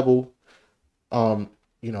the devil,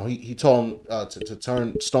 he told him to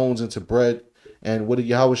turn stones into bread, and what did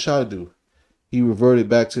Yahweh Shai do? He reverted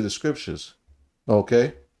back to the scriptures.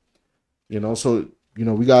 Okay, so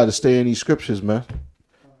we got to stay in these scriptures, man.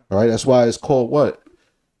 All right, that's why it's called what?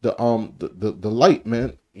 The light,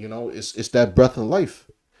 man. It's that breath of life.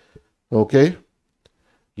 Okay.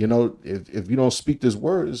 If you don't speak this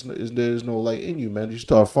word, there's no light in you, man. You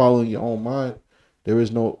start following your own mind, there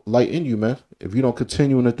is no light in you, man. If you don't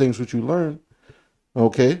continue in the things which you learn,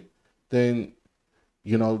 okay, then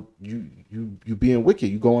you being wicked,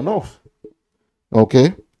 you going off.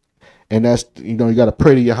 Okay. And that's, you got to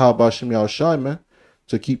pray to Yahweh Shem Yahushai, man,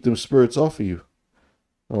 to keep them spirits off of you.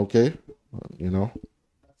 Okay.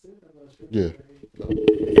 Yeah.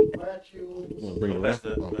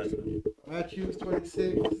 Matthew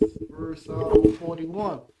 26, verse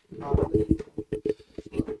 41.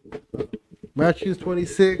 Matthew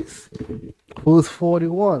 26, verse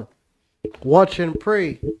 41. Watch and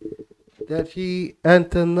pray that ye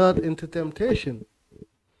enter not into temptation.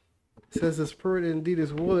 It says the spirit indeed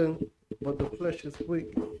is willing, but the flesh is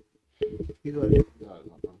weak. You got it.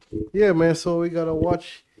 Yeah, man. So we gotta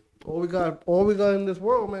watch. All we got in this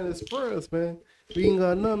world, man, is prayers, man. We ain't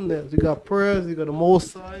got nothing else. We got prayers. We got the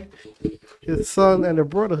Most High, His Son, and the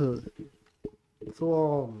brotherhood.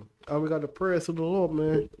 So and we got the prayers of the Lord,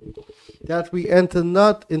 man. That we enter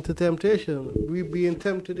not into temptation. We being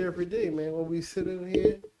tempted every day, man. When we sit in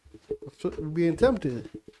here, we being tempted.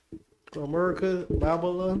 America,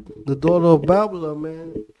 Babylon, the daughter of Babylon,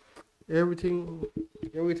 man. Everything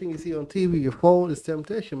you see on TV, your phone is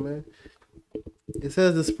temptation, man. It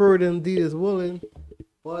says the spirit indeed is willing,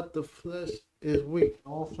 but the flesh is weak.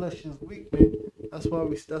 All flesh is weak, man. That's why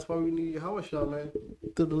we need Yahweh Shah, man,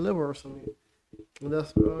 to deliver us from it. And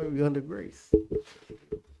that's why we under grace.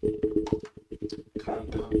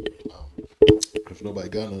 If nobody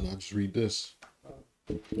got none, I'll just read this.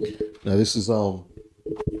 Now this is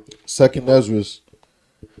Second Ezra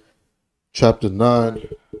chapter 9,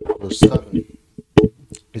 verse 7.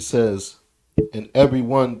 It says, and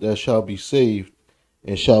everyone that shall be saved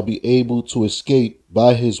and shall be able to escape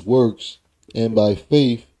by his works and by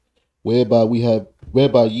faith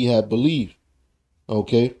whereby ye have believed.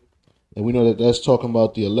 Okay? And we know that that's talking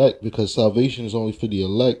about the elect, because salvation is only for the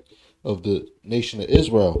elect of the nation of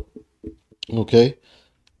Israel. Okay?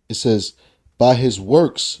 It says, by his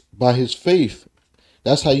works, by his faith.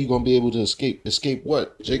 That's how you're going to be able to escape. Escape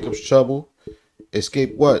what? Jacob's trouble.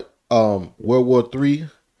 Escape what? World War III.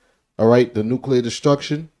 All right? The nuclear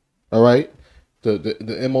destruction. All right? The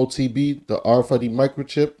MOTB, the RFID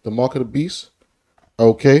microchip, the mark of the beast.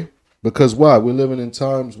 Okay? Because why? We're living in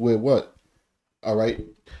times where what? All right?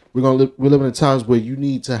 We're living in times where you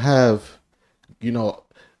need to have,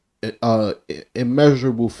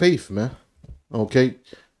 immeasurable faith, man. Okay?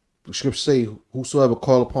 The scriptures say, whosoever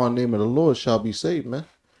call upon the name of the Lord shall be saved, man.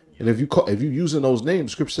 And if you using those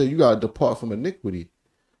names, the scripture say you gotta depart from iniquity.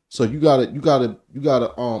 So you gotta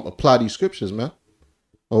apply these scriptures, man.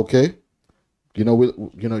 Okay?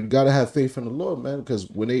 You gotta have faith in the Lord, man, because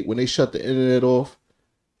when they shut the internet off,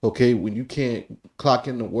 okay, when you can't clock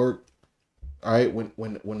in to work, all right,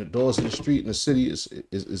 when the doors in the street in the city is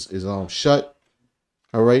shut,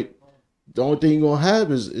 all right, the only thing you're gonna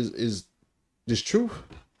have is this truth.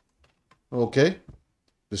 Okay?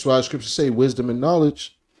 That's why the scriptures say wisdom and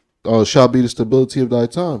knowledge shall be the stability of thy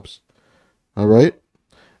times. All right?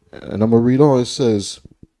 And I'm gonna read on. It says,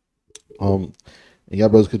 and y'all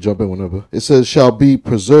brothers could jump in whenever. It says, shall be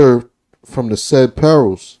preserved from the said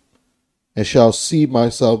perils, and shall see my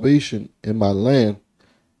salvation in my land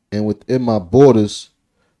and within my borders,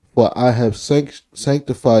 for I have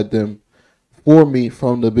sanctified them for me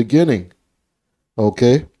from the beginning.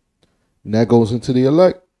 Okay? And that goes into the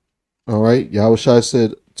elect. All right? Yahushua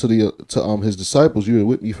said to his disciples, you were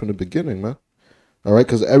with me from the beginning, man. All right?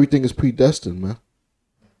 Because everything is predestined, man.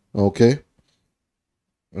 Okay?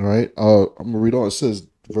 All right? I'm going to read on. It says,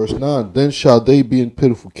 verse 9, then shall they be in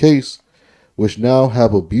pitiful case, which now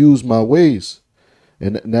have abused my ways.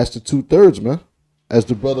 And that's the 2/3, man. As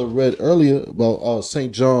the brother read earlier about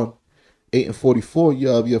St. John 8:44, you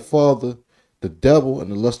have your father, the devil, and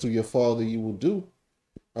the lust of your father you will do.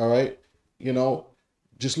 All right?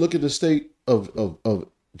 Just look at the state of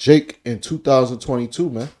Jake in 2022,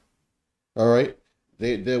 man. All right?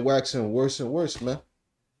 They're waxing worse and worse, man.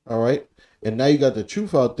 All right? And now you got the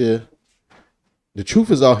truth out there. The truth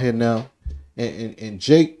is out here now. And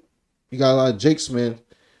Jake, you got a lot of Jakes, man.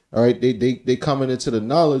 All right? They coming into the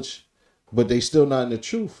knowledge, but they still not in the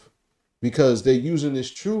truth, because they're using this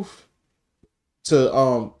truth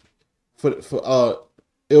to for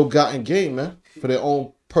ill-gotten gain, man, for their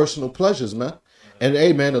own personal pleasures, man. And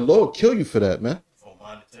hey, man, the Lord will kill you for that, man.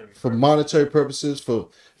 For monetary purposes, for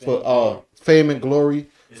fame and glory,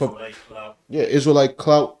 Israelite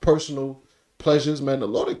clout, personal pleasures, man. The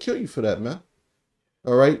Lord will kill you for that, man.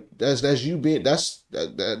 All right, that's you being that's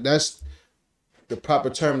the proper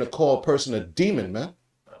term to call a person a demon, man.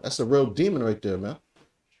 That's a real demon right there, man.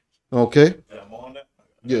 Okay.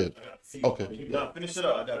 Yeah. Okay. Finish it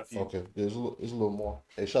up. I got a few. Okay. There's a little more.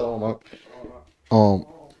 Hey, shout out, Mark.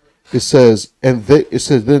 It says,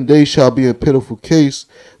 then they shall be in pitiful case,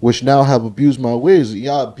 which now have abused my ways.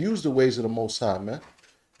 Y'all abuse the ways of the Most High, man.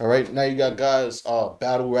 All right. Now you got guys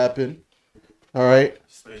battle rapping. All right.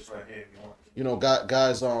 Space right here.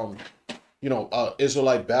 Guys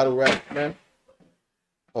Israelite battle rap, man.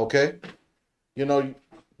 Okay. You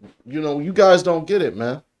guys don't get it,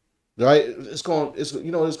 man. Right? It's gonna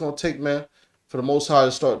take, man, for the Most High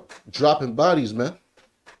to start dropping bodies, man,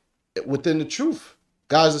 within the truth.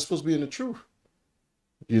 Guys are supposed to be in the truth.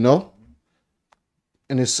 And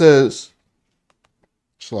it says,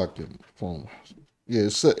 it's like the phone. Yeah,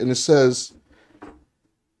 it says,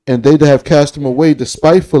 and they that have cast him away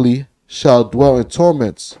despitefully shall dwell in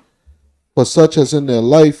torments, for such as in their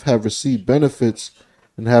life have received benefits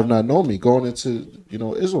and have not known me. Going into,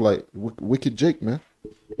 Israelite, wicked Jake, man.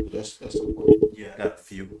 That's the one. Yeah, I got a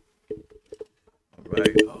few. All right.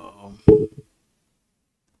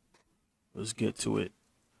 Let's get to it.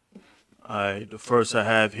 All right. The first I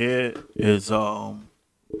have here is Romans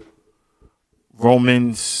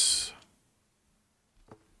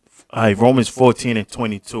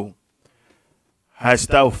 14:22. Hast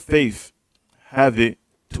thou faith, have it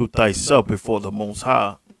to thyself before the Most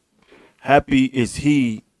High. Happy is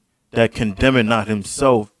he that condemneth not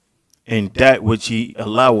himself in that which he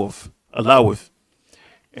alloweth.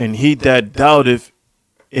 And he that doubteth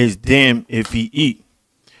is damned if he eat,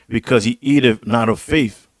 because he eateth not of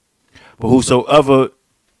faith. For whosoever,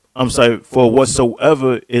 I'm sorry, for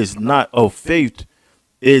whatsoever is not of faith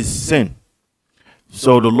is sin.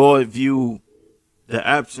 So the Lord view the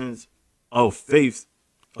absence of faith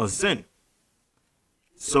as sin.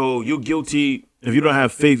 So you're guilty if you don't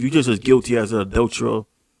have faith. You're just as guilty as an adulterer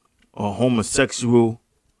or homosexual.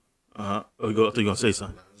 I thought you were gonna say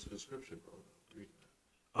something.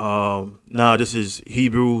 Now this is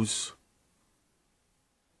Hebrews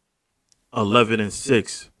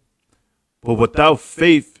 11:6. But without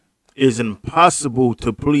faith, it is impossible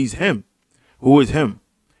to please Him. Who is Him?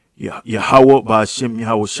 Yahweh Ba'ashem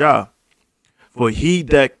Yahushua. For he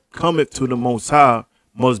that cometh to the Most High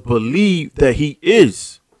must believe that He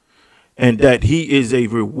is, and that He is a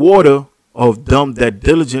rewarder of them that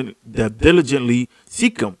diligently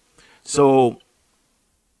seek Him. So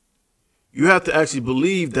you have to actually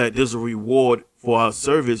believe that there's a reward for our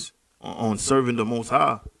service on serving the Most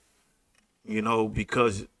High. You know,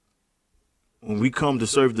 because when we come to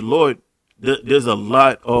serve the Lord, there's a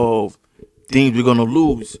lot of things we're going to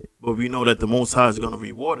lose, but we know that the Most High is going to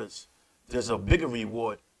reward us. There's a bigger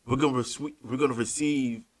reward. We're going to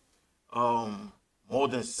receive more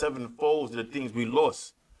than sevenfold the things we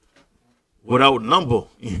lost without number,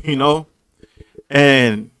 you know.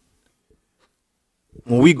 And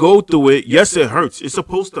when we go through it, yes, it hurts. It's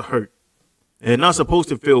supposed to hurt. It's not supposed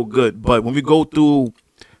to feel good. But when we go through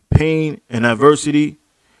pain and adversity,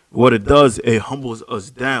 what it does, it humbles us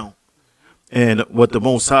down. And what the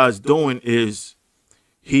Most High is doing is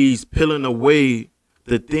He's peeling away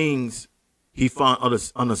the things He found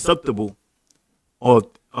unacceptable or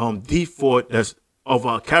default that's of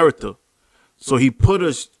our character. So He put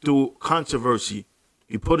us through controversy.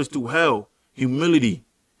 He put us through hell, humility,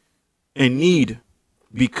 and need,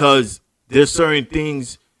 because there's certain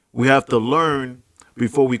things we have to learn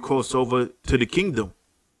before we cross over to the kingdom.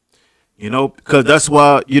 You know, because that's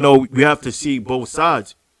why, you know, we have to see both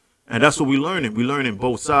sides. And that's what we're learning. We're learning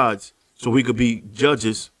both sides so we could be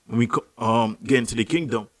judges when we get into the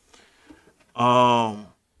kingdom.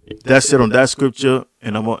 That's it on that scripture.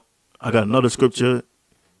 And I got another scripture.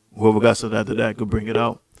 Whoever got something after that could bring it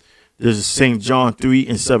out. This is St. John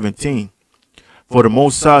 3:17. For the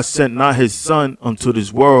Most High sent not His Son unto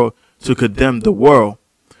this world to condemn the world,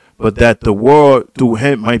 but that the world through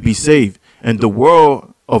Him might be saved. And the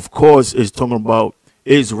world, of course, is talking about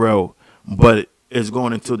Israel, but it's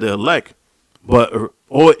going into the elect. But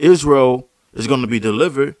all Israel is going to be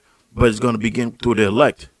delivered, but it's going to begin through the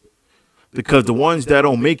elect. Because the ones that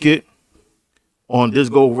don't make it on this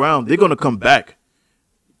go round, they're going to come back.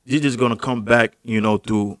 They're just going to come back, you know,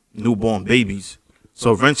 through newborn babies.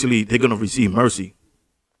 So eventually they're going to receive mercy.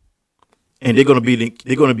 And they're going to be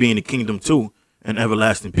in the kingdom too, and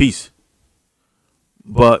everlasting peace.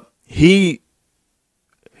 But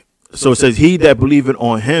so it says, he that believeth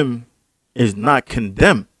on Him is not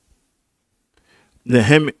condemned. The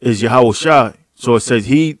Him is Yahushua. So it says,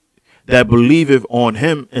 he that believeth on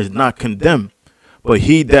Him is not condemned, but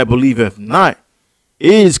he that believeth not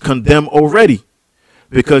is condemned already,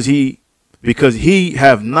 because he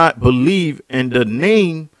have not believed in the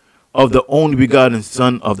name of the only begotten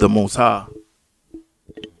Son of the Most High.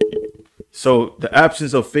 So the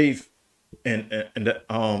absence of faith and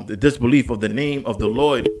the disbelief of the name of the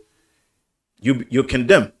Lord, you're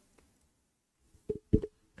condemned.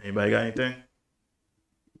 Anybody got anything?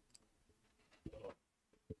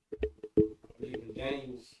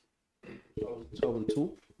 Daniel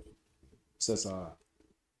 12:2 says,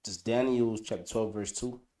 this Daniel chapter 12 verse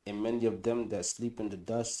 2, and many of them that sleep in the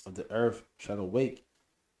dust of the earth shall awake,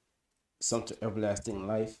 some to everlasting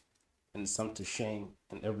life, and some to shame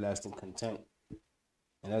and everlasting contempt.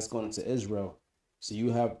 And that's going to Israel. So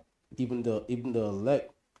you have even the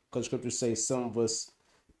elect, because scriptures say some of us,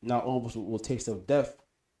 not all of us will taste of death,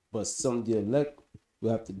 but some of the elect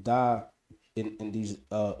will have to die in these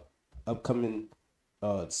upcoming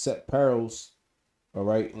set perils. All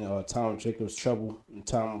right, in time of Jacob's trouble, in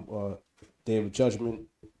time of day of judgment.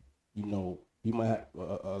 You know, you might have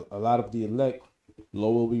a lot of the elect,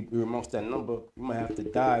 Lord will be amongst that number. You might have to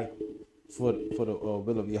die for the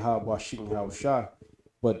will of Yahweh Shim Yahushua,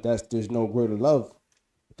 but there's no greater love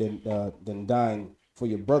than dying for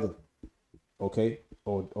your brother, okay,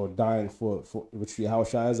 or dying for which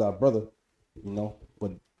Yahushua is our brother, you know,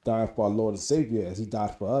 but dying for our Lord and Savior as He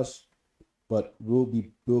died for us. But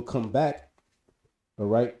we'll come back, all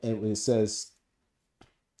right, and it says,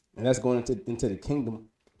 and that's going into the kingdom.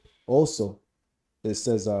 Also, it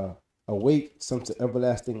says, awake, some to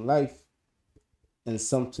everlasting life, and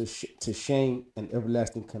some to shame and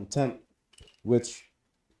everlasting contempt, which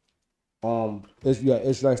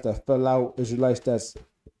Israelites that fell out, Israelites that's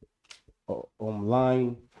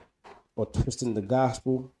lying, or twisting the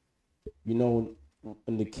gospel. You know,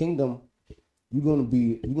 in the kingdom, you're gonna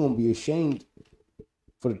be ashamed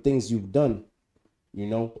for the things you've done. You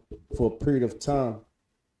know, for a period of time.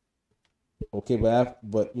 Okay, but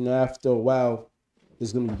you know, after a while,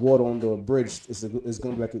 there's gonna be water under a bridge. It's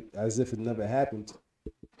gonna be like as if it never happened.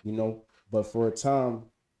 You know, but for a time,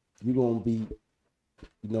 you're gonna be,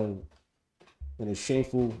 you know, in a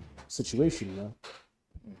shameful situation, man.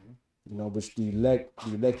 You know, but the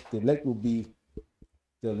elect will be,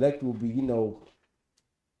 you know, the elect will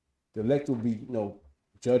be, you know,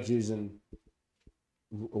 judges and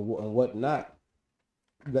whatnot,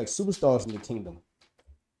 like superstars in the kingdom.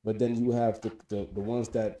 But then you have the ones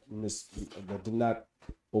that that did not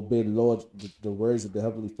obey the Lord, the words of the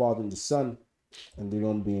Heavenly Father and the Son, and they're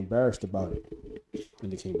gonna be embarrassed about it in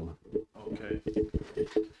the kingdom. Okay.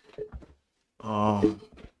 Um,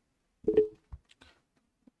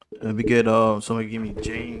 let me get somebody give me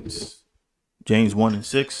James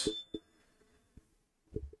 1:6.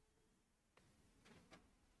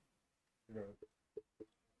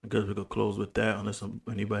 I guess we could close with that unless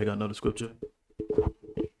anybody got another scripture.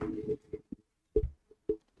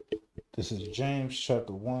 This is James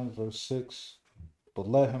chapter 1, verse 6. But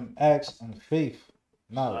let him act in faith,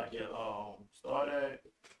 not Start at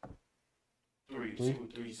 3. Three? See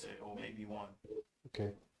what 3 say, or maybe 1.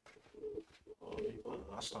 okay.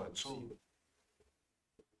 I Start 2.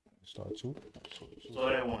 Start 2.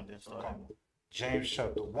 Start at 1 then. Start at 1. James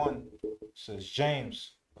chapter 1 says,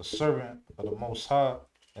 James, a servant of the Most High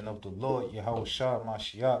and of the Lord Yahushua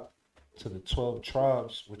Mashiach, to the 12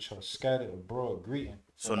 tribes which are scattered abroad, greeting.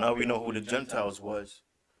 So now we know who the Gentiles was.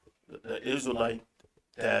 The Israelite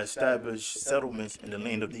that established settlements in the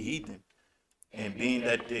land of the heathen. And being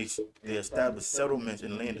that they established settlements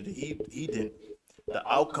in the land of the heathen, the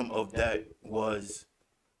outcome of that was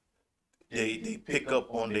they pick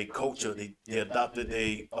up on their culture, they adopted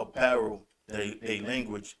their apparel, their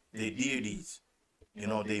language, their deities, you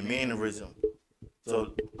know, their mannerism.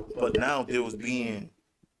 So, but now they was being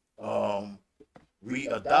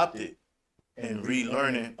readopted and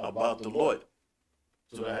relearning about the Lord.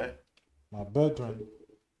 So that My brethren,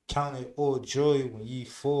 count it all joy when ye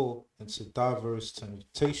fall into diverse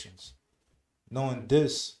temptations, knowing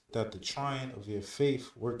this, that the trying of your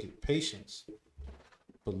faith worketh patience.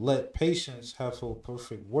 But let patience have her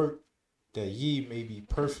perfect work, that ye may be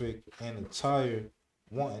perfect and entire,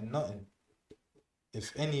 wanting nothing.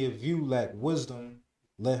 If any of you lack wisdom,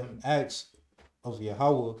 let him ask of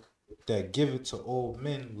Yahweh, that giveth to all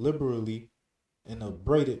men liberally, and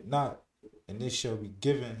upbraideth not, and it shall be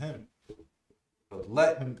given him. But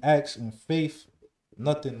let him ask in faith,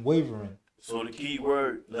 nothing wavering. So the key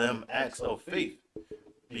word, let him act of faith.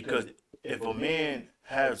 Because if a man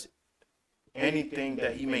has anything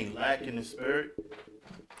that he may lack in the spirit,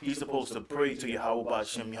 he's supposed to pray to Yahweh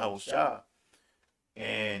Ba'Shem Yahushua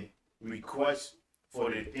and request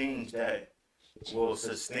for the things that will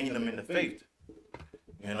sustain them in the faith.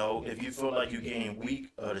 You know, if you feel like you're getting weak,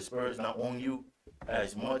 the spirit's not on you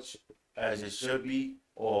as much as it should be,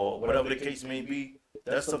 or whatever the case may be,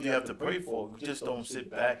 that's something you have to pray for. You just don't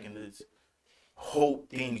sit back and just hope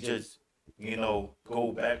things just, you know,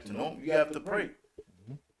 go back to normal. You have to pray.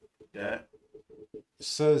 Yeah. It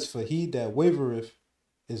says, for he that wavereth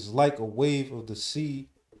is like a wave of the sea,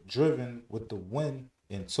 driven with the wind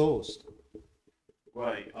and tossed.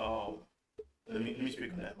 Right. Let me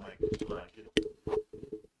speak on that, Mike.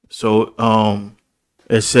 So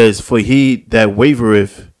it says, for he that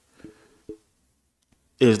wavereth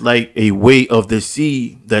is like a wave of the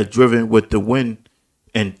sea that driven with the wind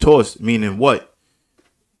and tossed, meaning what?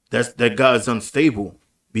 That God's unstable,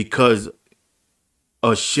 because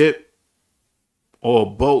a ship or a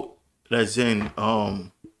boat that's in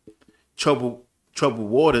troubled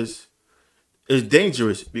waters is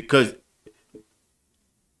dangerous, because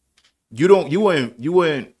you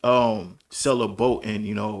wouldn't sell a boat in,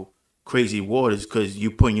 you know, crazy waters, because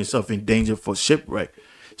you putting yourself in danger for shipwreck.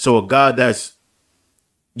 So a God that's,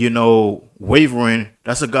 you know, wavering,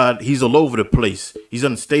 that's a God, he's all over the place. He's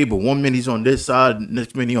unstable. 1 minute he's on this side,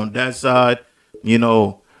 next minute on that side. You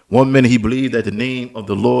know, 1 minute he believed that the name of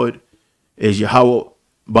the Lord is Yahweh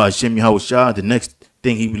Ba'Shem Yahushua. The next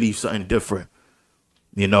thing he believes something different.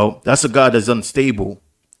 You know, that's a God that's unstable,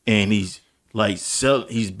 and he's like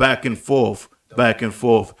he's back and forth,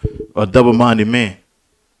 a double-minded man.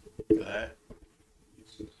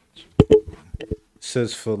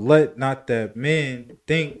 Says, for let not that man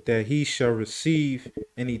think that he shall receive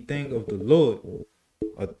anything of the Lord.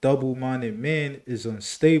 A double-minded man is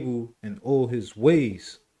unstable in all his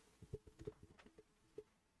ways.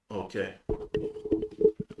 Okay.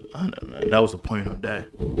 That was the point of that.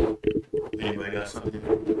 Anybody got something?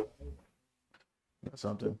 Got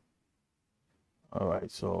something. All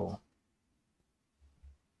right, so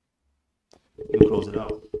You can close it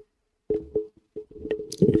out.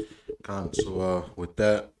 So with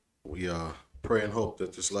that, we pray and hope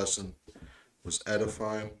that this lesson was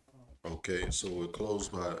edifying. Okay, so we'll close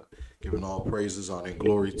by giving all praises, honor, and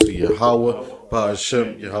glory to Yahweh,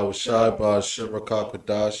 Ba'ashem, Yahweh Shai, Ba'ashem,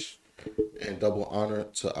 Rakakadash, and double honor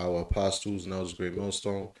to our apostles and elders, Great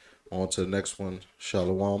Millstone. On to the next one.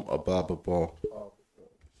 Shalom, Abba Ball.